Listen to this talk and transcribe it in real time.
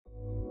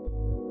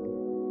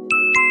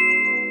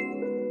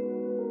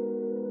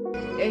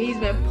and he's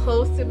been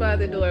posted by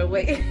the door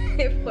waiting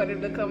for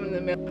them to come in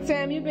the mail.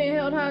 Sam, you been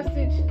held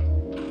hostage?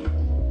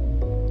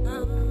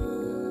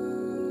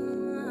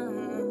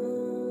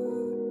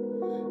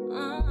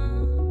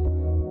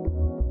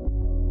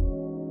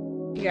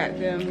 You got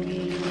them.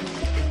 These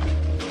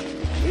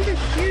are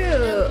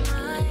cute.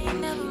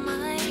 Never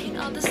mind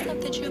all the stuff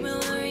that you've been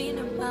worrying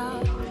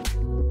about.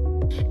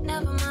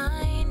 Never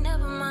mind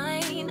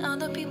all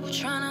the people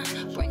trying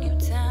to bring you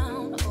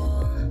down.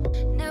 Oh,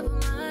 never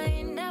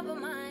mind, never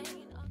mind.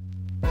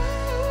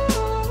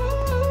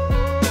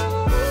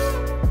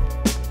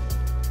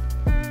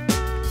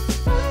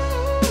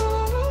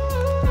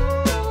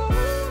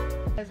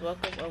 Guys,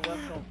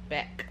 welcome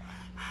back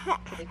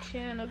to the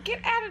channel.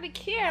 Get out of the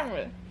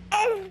camera.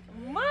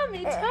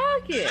 Mommy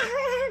talking.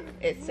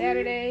 It's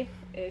Saturday.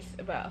 It's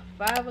about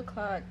 5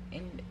 o'clock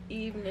in the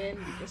evening.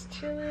 We're just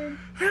chilling.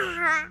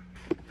 I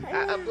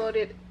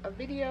uploaded a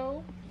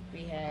video.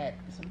 We had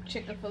some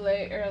chicken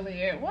fillet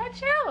earlier.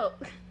 Watch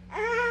out.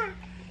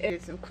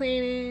 It's some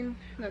cleaning.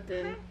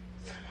 Nothing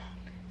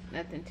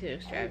too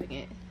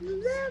extravagant.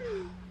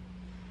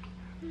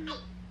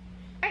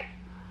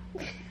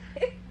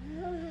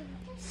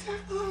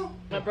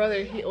 My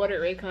brother, he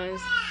ordered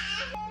Raycons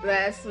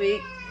last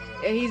week,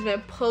 and he's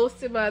been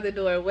posted by the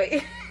door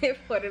waiting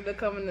for them to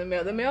come in the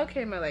mail. The mail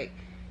came at like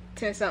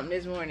 10 something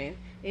this morning,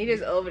 and he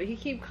just he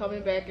keep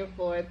coming back and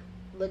forth,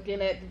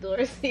 looking at the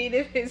door, seeing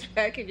if his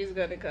package is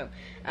gonna come.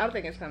 I don't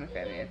think it's coming,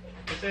 fat man.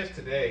 It says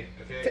today,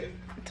 okay?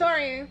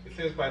 Torian. It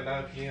says by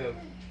 9 p.m.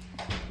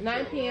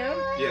 9 p.m.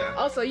 Yeah.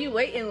 Oh, so you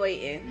waiting?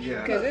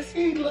 Yeah. Cause it's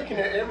he's looking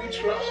at every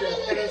truck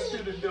that passed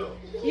through the door.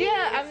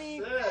 Yeah, I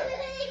mean,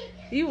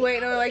 you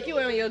waiting on like you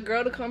waiting on your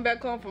girl to come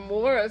back home from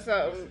war or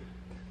something.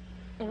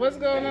 What's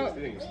going on?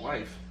 His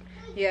wife.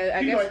 Yeah, I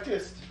He guess. like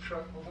this.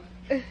 Truck.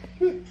 Wait.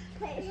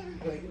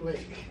 Okay,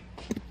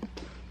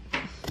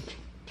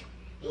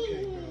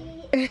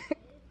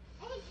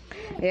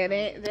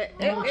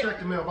 Yeah, we'll check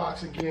the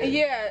mailbox again.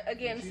 Yeah,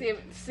 again, see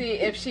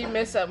if she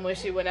missed something when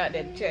she went out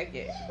there to check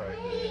it. Right.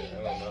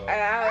 I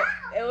don't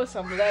know. It was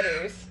some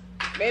letters.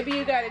 Maybe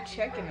you got a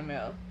check in the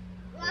mail.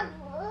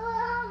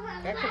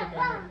 That could have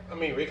been it. I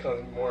mean,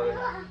 Raycon's more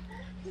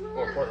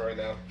important right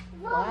now.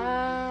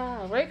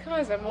 Wow,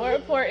 Raycons are more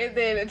important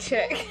than a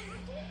check.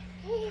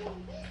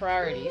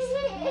 Priorities.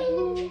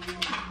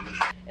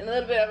 In a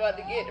little bit, I'm about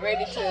to get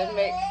ready to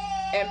make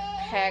and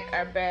pack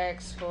our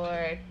bags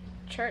for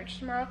church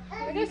tomorrow.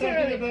 I guess I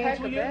really pack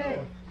a bag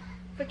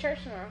for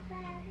church tomorrow.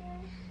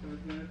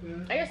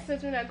 I guess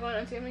since we're not going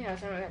to Timmy's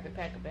house, I'm gonna have to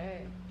pack a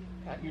bag.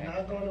 You're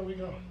not going or we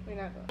going? We're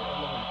not going.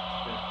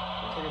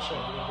 Take a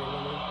shot.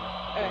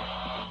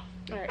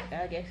 Alright,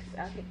 I guess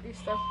I'll get this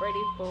stuff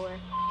ready for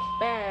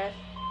bath.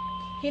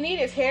 He need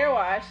his hair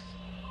washed.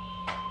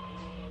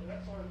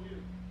 That's on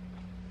you.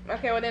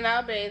 Okay, well then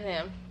I'll bathe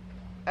him.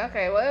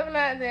 Okay, well if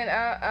not, then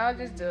I'll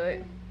just do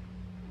it.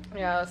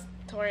 Yeah,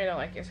 Tori don't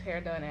like his hair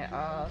done at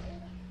all.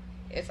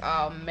 It's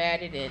all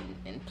matted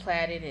and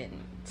plaited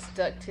and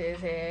stuck to his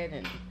head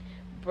and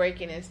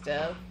breaking and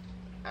stuff.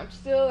 I'm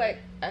still, like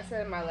I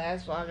said in my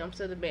last vlog, I'm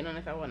still debating on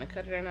if I want to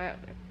cut it or not.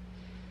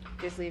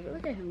 Just leave it.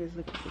 Look at him just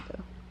looking at it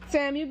though.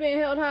 Sam, you been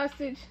held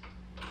hostage?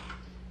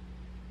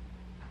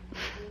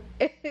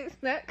 It's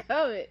not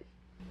coming.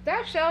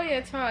 Stop showing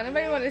your tongue.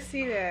 Nobody want to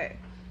see that.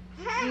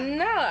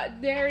 No,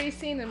 they already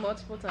seen it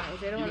multiple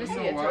times. They don't want to see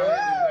it. Why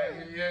it's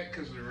not here yet?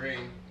 Because of the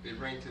rain. It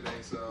rained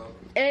today, so.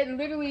 It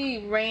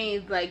literally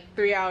rained like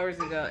 3 hours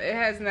ago. It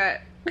has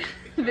not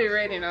been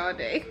raining all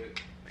day.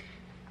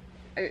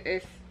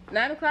 It's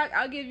 9 o'clock.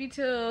 I'll give you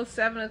till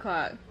 7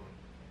 o'clock.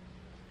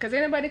 Cause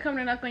anybody coming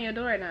to knock on your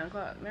door at 9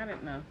 o'clock? I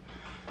don't know.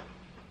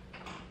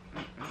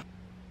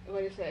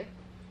 What did it say?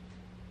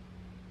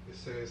 It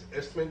says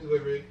estimate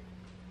delivery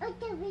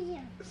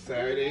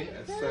Saturday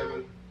at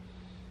 7/11/20.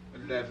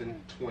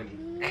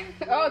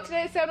 Oh,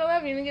 today's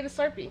 7-11. You didn't get a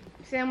Slurpee.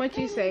 Sam, what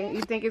you say?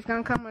 You think it's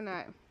gonna come or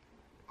not?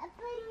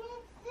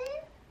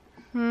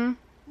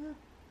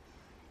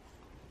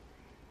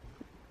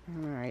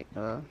 Alright,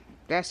 well,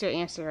 that's your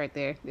answer right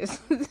there.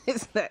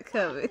 It's not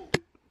coming.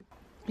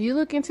 You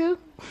looking too?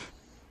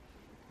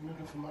 I'm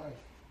looking for mine.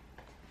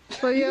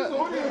 So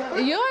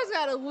yours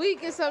got a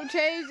week and some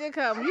change to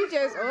come. You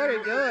just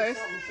ordered yours.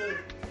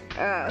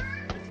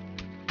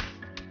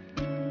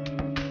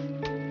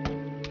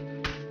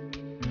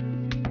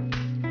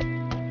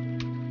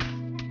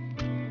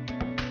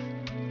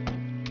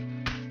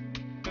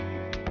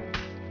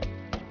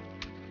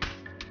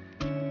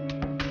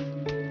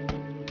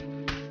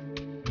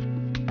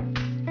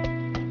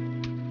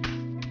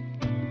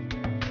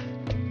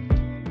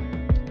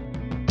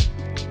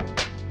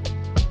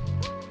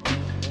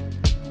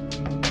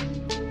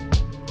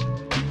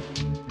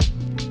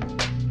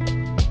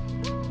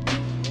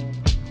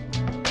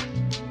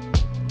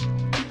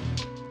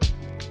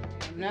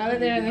 Now that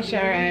they're in the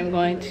shower, I'm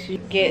going to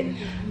get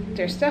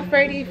their stuff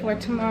ready for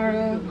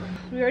tomorrow.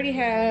 We already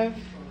have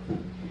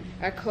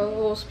our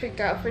clothes picked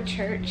out for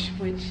church,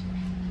 which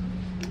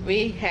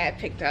we had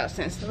picked out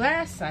since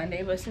last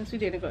Sunday, but since we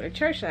didn't go to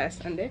church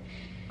last Sunday,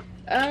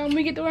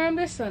 we get to wear them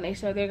this Sunday.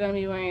 So they're gonna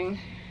be wearing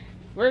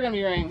We're gonna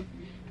be wearing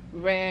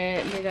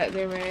red. They got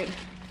their red.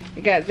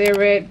 They got their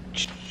red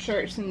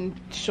shirts and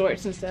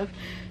shorts and stuff.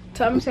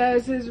 Thomas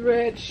has his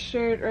red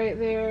shirt right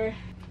there.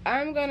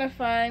 I'm gonna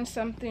find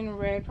something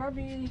red.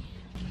 Probably.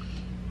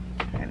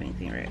 I don't have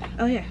anything red.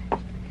 Oh yeah.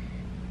 I'm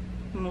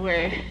gonna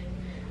wear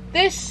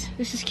this.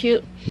 This is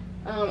cute.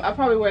 I'll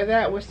probably wear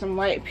that with some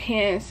white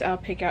pants. I'll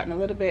pick out in a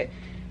little bit.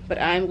 But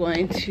I'm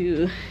going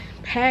to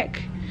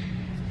pack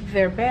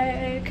their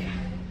bag.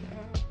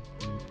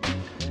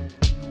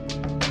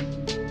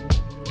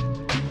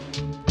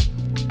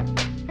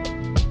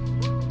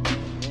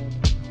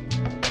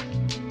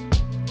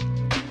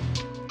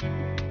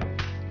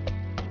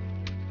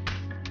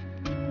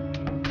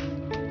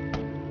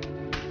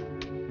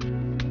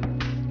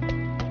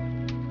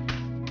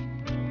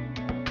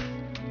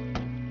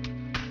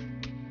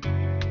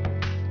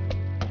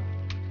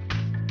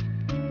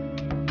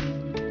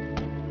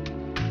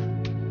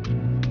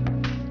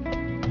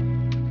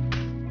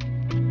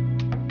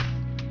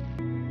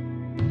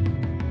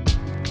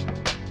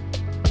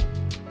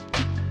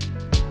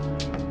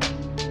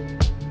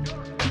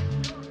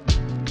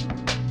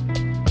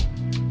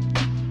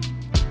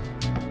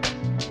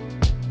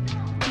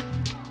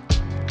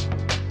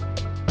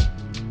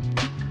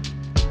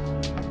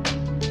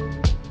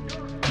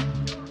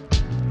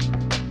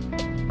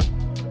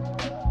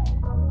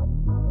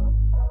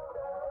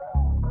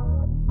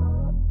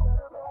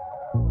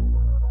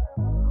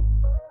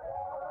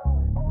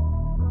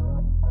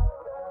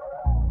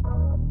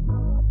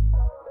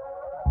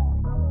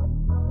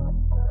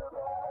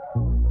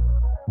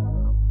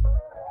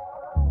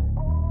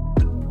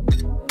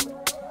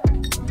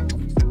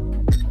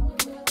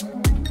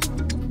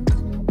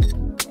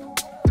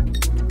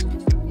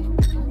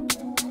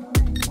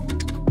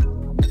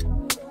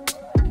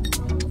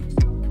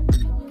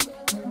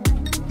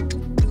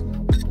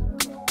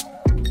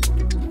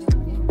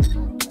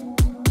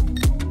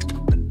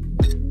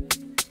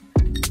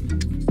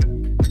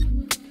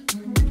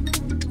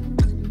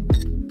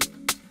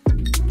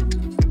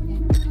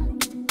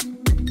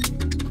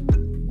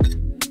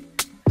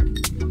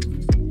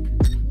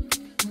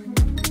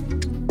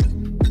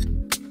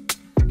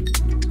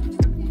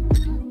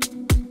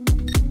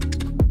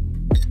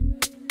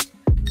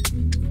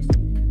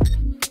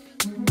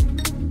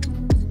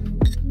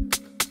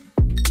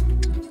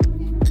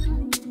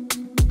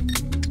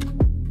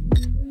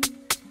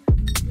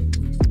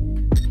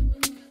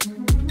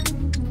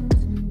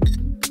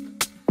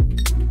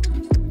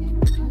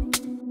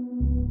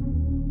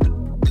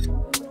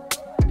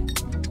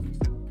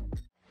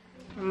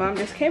 Mom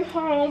just came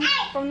home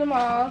from the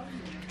mall.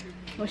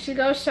 When she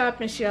goes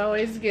shopping, she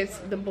always gets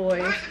the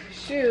boys'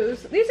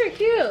 shoes. These are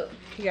cute.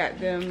 She got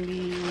them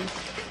these.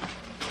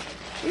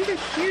 These are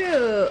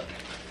cute.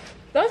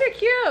 Those are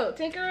cute,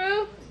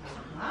 Tinkeroo.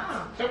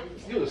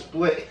 You a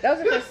split. Those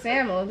are for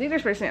Samuel. These are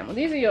for Samuel.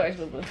 These are yours,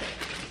 Boo Boo.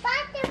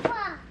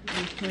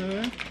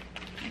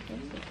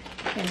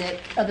 And that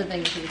other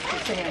thing is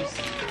Sam's.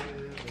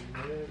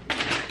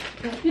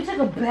 You took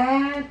a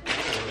bath.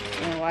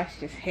 And washed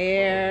his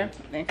hair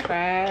and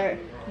cried.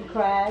 You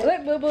cried.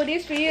 Look, Boo Boo,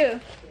 these for you.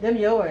 Them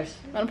yours.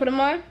 Wanna put them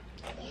on?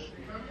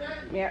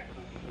 Yep.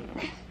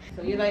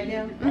 So you like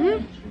them?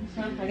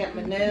 Mm-hmm. I got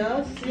my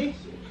nails. See?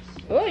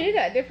 Oh, you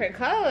got different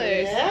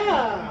colors.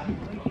 Yeah.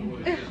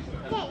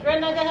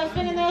 Grandma got her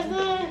fingernails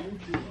done.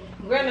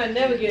 Grandma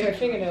never get her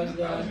fingernails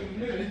done.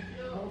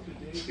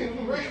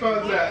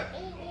 Where's that?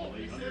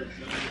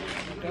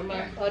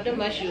 Oh, them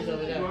my shoes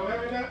over there.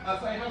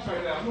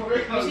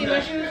 You see my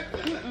shoes?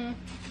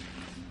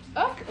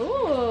 Oh,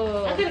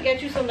 ooh. I could have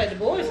got you some like the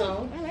boys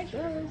on. I like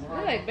those.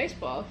 I like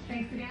baseball.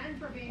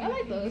 I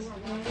like those.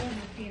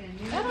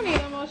 I don't need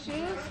no more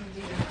shoes.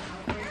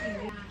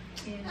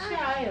 Yeah,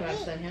 I ain't about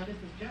to send him.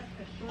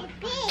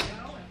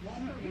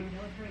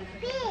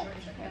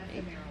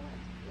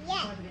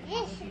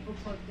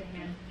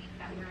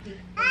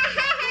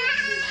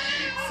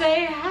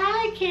 Say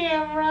hi,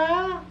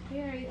 camera.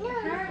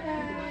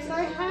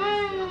 Say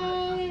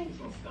hi.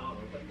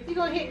 You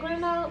gonna hit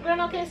Grandma?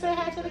 Grandma can't say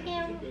hi to the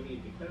camera?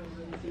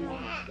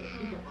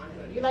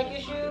 You like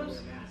your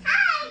shoes?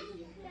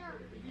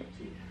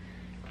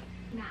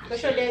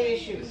 Let's show Daddy your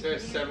shoes.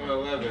 It says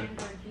 7-Eleven.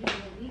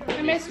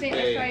 I missed it.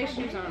 Let's try your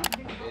shoes on.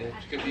 And it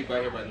could be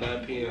by here by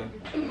 9 p.m.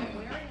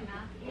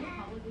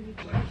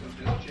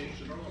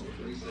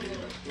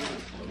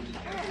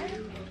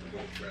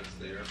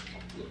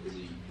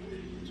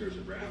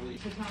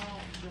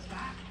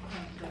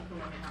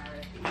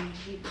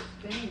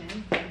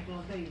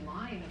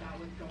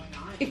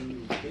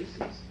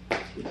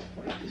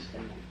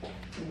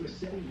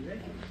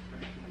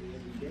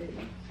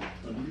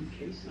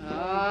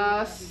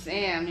 Oh,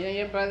 Sam, you and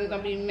your brother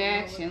gonna be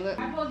matching. Look,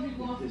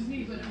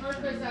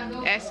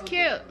 that's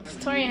cute.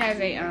 Torian has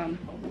a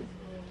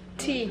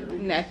T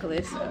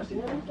necklace. So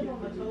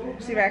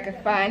see if I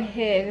can find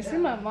his. It's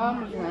in my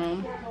mom's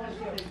room.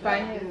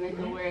 Find his and they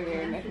can wear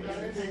their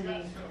necklaces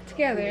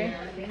together.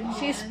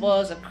 She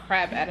spoils the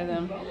crap out of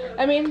them.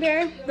 I mean,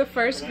 they're the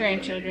first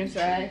grandchildren,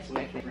 so I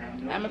expect it.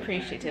 I'm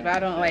appreciative. I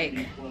don't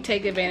like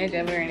take advantage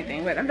of it or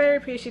anything, but I'm very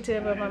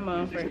appreciative of my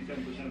mom for,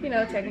 you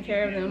know, taking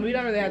care of them. We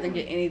don't really have to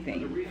get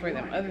anything for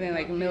them other than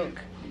like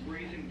milk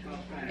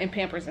and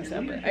Pampers and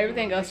stuff, but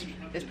everything else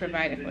is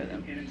provided for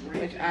them,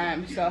 which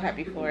I'm so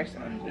happy for. So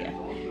yeah,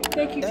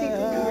 thank you,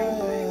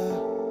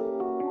 Tika.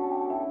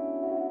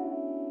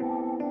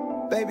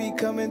 Baby,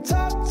 come and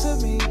talk to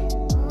me.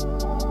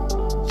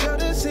 Show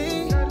the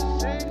sea.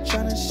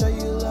 Tryna show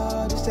you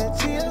love, it's that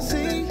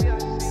TLC.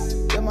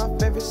 You're my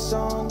favorite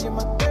song, you're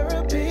my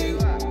therapy.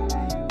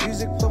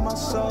 Music for my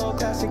soul,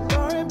 classic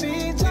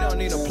R&B. We don't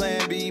need a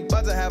plan B,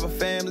 about to have a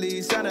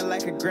family. Sounding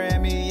like a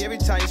Grammy every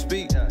time you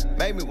speak.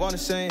 Make me wanna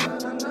sing.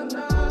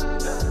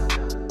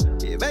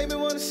 Yeah, make me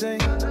wanna sing.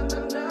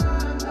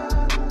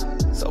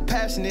 So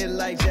passionate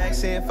like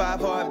Jackson, 5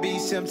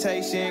 heartbeats,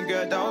 temptation.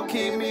 Girl, don't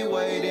keep me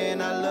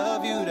waiting. I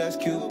love you, that's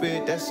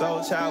Cupid, that's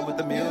Soul Child with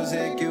the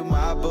music. You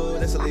my boo,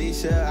 that's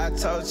Alicia. I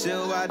told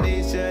you I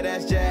need you,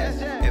 that's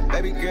Jazz. And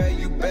baby girl,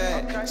 you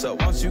bad. So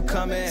won't you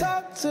come and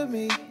talk to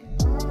me?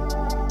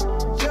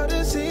 Show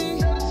the sea.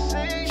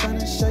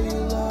 Tryna show you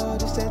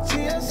love, it's that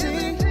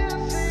TLC.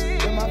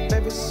 You're my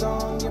favorite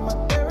song, you're my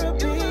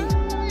therapy.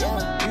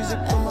 Yeah. Music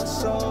for my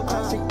soul,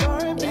 classic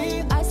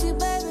R&B. I see,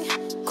 baby,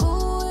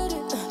 cool with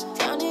it.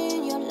 Drowning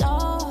in your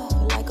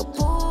love, like a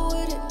pool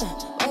with it.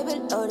 Way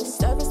below the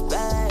surface,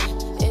 babe.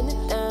 In the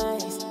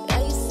things, now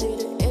you see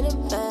the inner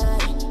man.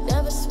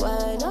 Never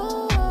swear, no.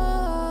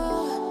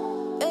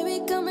 Baby,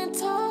 come and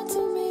talk to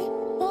me.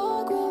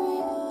 Walk with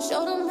me.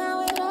 Show them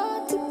how it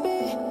ought to be.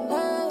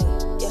 Hey,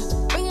 yeah.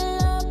 Bring your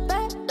love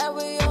back like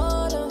we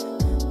ordered.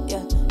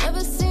 Yeah.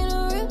 Never seen a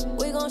real,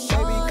 we gon' show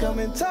Baby, them. come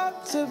and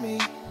talk to me.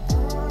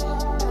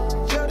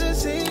 Show the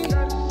sea.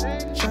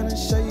 Tryna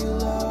show you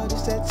love,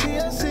 it's that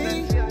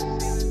TLC.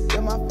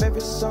 You're my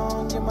favorite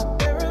song, you're my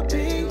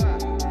therapy.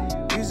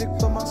 Music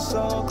for my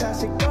soul,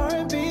 classic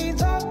R&B.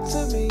 Talk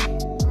to me.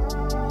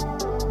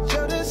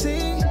 Show the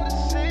sea.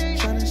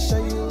 Tryna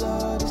show you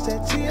love, it's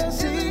that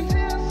TLC.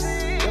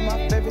 You're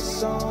my favorite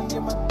song,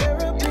 you're my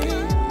therapy.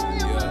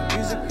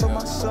 Music for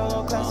my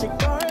soul, classic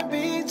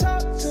R&B.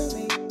 Talk to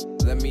me.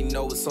 Let me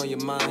know what's on your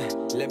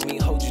mind. Let me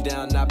hold you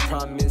down, I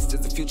promise.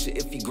 There's a future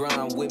if you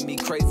grind with me.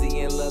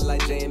 Crazy and love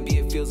like J&B.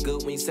 It feels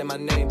good when you say my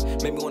name.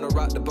 Make me wanna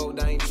rock the boat,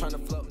 I ain't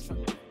tryna float.